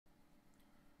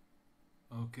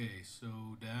Okay, so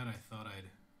Dad, I thought I'd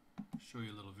show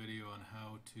you a little video on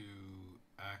how to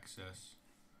access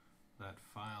that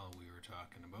file we were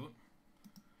talking about.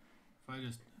 If I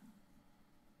just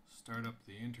start up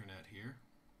the internet here,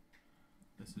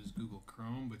 this is Google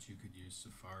Chrome, but you could use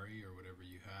Safari or whatever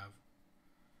you have.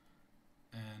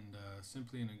 And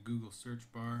simply in a Google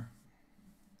search bar,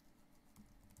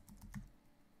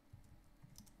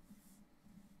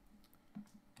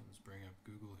 let's bring up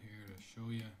Google here to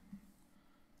show you.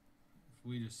 If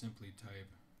we just simply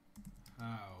type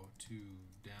how to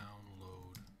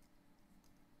download,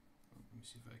 let me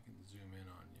see if I can zoom in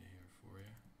on you here for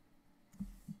you.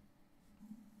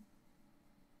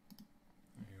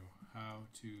 There you go. How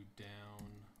to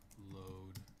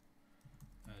download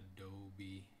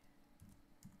Adobe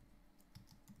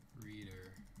Reader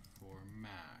for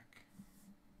Mac.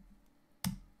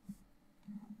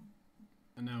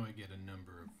 And now I get a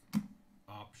number of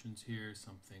options here,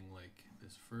 something like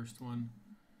this first one,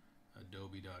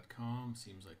 adobe.com,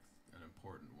 seems like an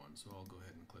important one, so I'll go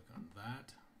ahead and click on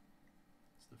that.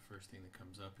 It's the first thing that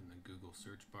comes up in the Google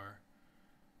search bar.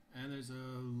 And there's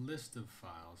a list of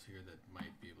files here that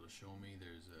might be able to show me.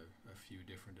 There's a few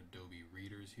different Adobe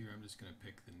Readers here. I'm just going to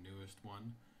pick the newest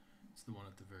one. It's the one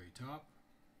at the very top.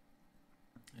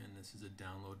 And this is a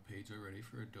download page already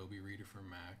for Adobe Reader for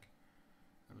Mac.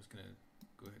 I'm just going to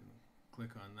go ahead and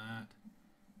click on that.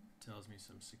 It tells me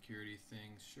some security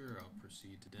things. Sure, I'll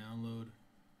proceed to download.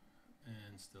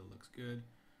 And still looks good.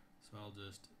 So I'll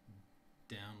just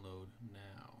download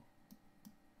now.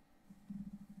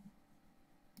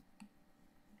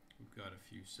 We've got a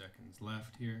few seconds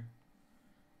left here.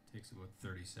 It takes about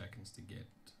 30 seconds to get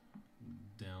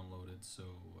downloaded, so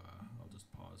I'll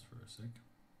just pause for a sec.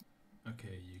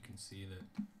 Okay, you can see that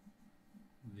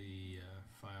the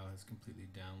file has completely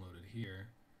downloaded here.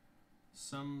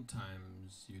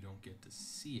 Sometimes you don't get to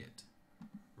see it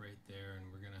right there, and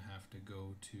we're going to have to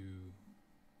go to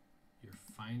your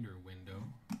Finder window.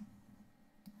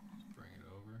 Just bring it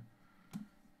over,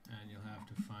 and you'll have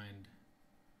to find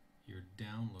your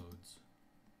downloads.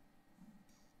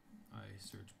 I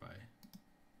search by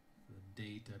the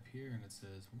date up here, and it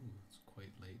says, ooh, it's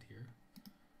quite late here.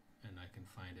 And I can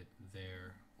find it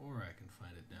there, or I can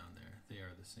find it down there. They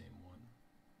are the same one.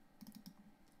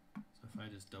 So if I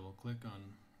just double click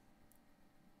on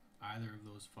either of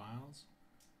those files,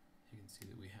 you can see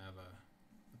that we have a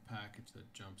package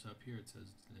that jumps up here. It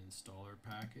says an installer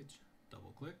package.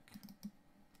 Double click.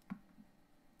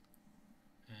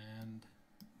 And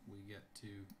we get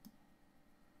to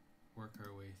work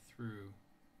our way through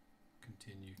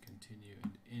continue, continue,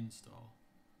 and install.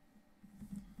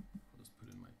 I'll just put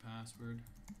in my password.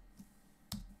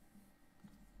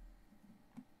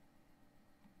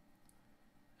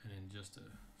 And in just a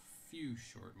few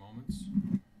short moments,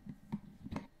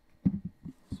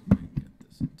 so I can get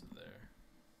this into there.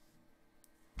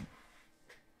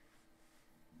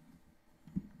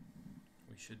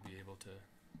 We should be able to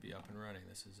be up and running.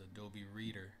 This is Adobe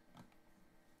Reader.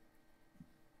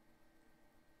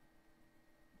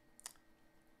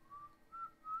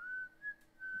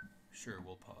 Sure,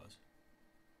 we'll pause.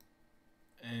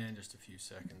 And just a few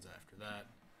seconds after that,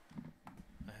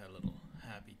 I had a little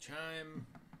happy chime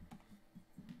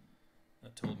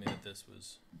that told me that this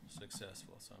was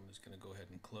successful. So I'm just going to go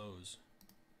ahead and close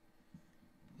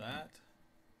that,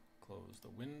 close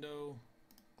the window,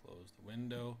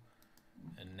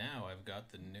 and now I've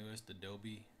got the newest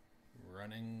Adobe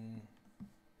running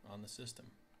on the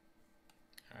system.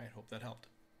 Alright, hope that helped.